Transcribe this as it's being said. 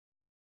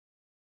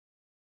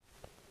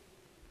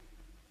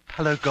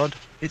Hello, God.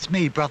 It's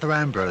me, Brother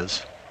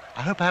Ambrose.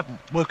 I hope I haven't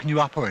woken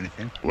you up or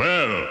anything.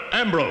 Well,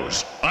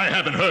 Ambrose, I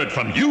haven't heard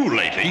from you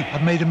lately.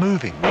 I've made a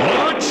movie.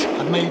 What?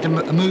 I've made a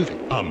movie.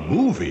 A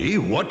movie?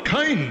 What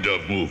kind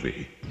of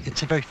movie?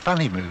 It's a very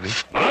funny movie.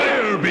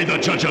 I'll be the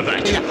judge of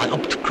that. Yeah,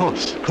 of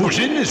course. Who's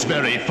in this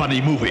very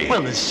funny movie?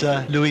 Well, there's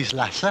Louise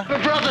Lasser.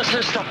 My brother,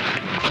 sister.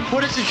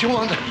 What is it you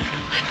want?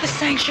 The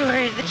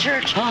sanctuary of the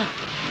church. Huh?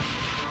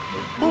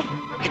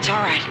 It's all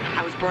right.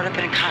 I was brought up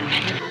in a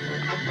convent.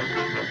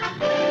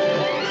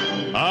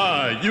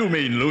 Ah, you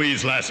mean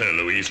Louise Lasser,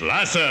 Louise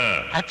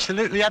Lasser.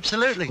 Absolutely,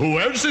 absolutely. Who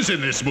else is in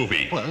this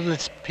movie? Well,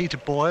 there's Peter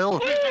Boyle.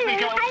 Do you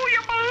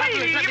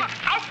believe?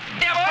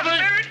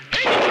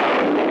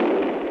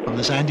 And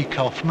there's Andy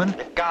Kaufman.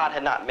 If God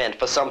had not meant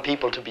for some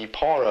people to be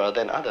poorer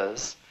than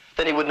others,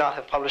 then he would not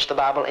have published the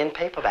Bible in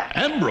paperback.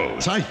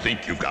 Ambrose, I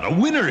think you've got a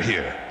winner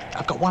here.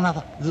 I've got one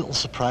other little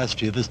surprise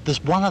for you.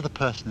 There's one other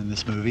person in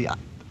this movie.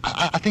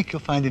 I think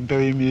you'll find him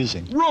very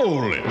amusing.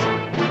 Roll it.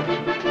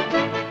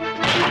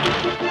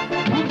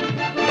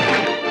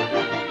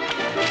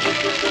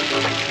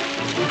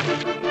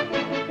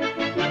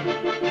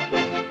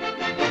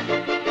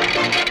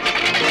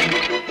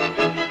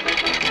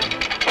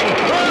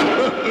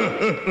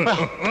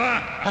 Well,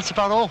 that's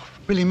about all.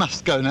 Really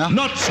must go now.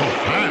 Not so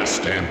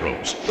fast,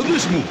 Ambrose.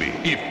 This movie,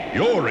 if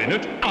you're in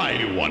it,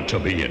 I want to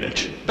be in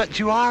it. But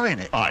you are in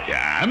it. I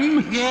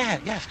am? Yeah,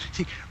 yes.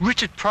 See,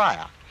 Richard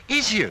Pryor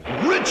is you.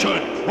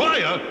 Richard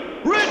Pryor?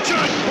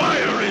 Richard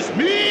Pryor is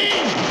me!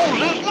 Oh,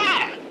 that's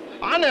lie.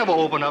 I never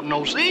open up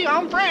no sea.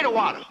 I'm afraid of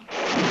water.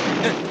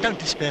 Don't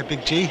despair,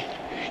 Big G.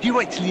 You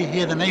wait till you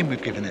hear the name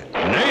we've given it.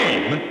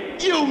 Name?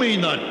 You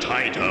mean the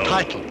title?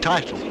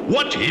 Title.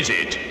 What is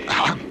it?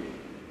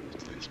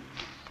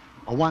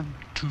 A 1,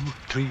 2,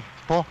 3,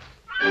 4.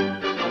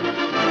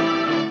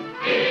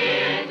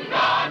 In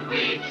God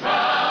we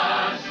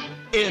trust.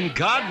 In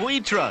God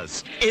We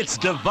Trust. It's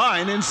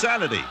Divine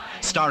Insanity.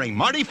 Starring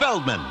Marty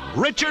Feldman,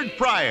 Richard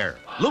Pryor,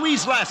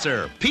 Louise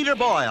Lasser, Peter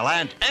Boyle,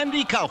 and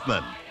Andy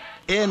Kaufman.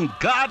 In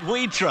God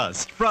We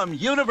Trust from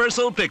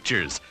Universal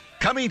Pictures.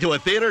 Coming to a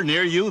theater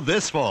near you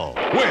this fall.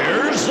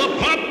 Where's the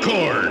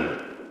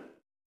popcorn?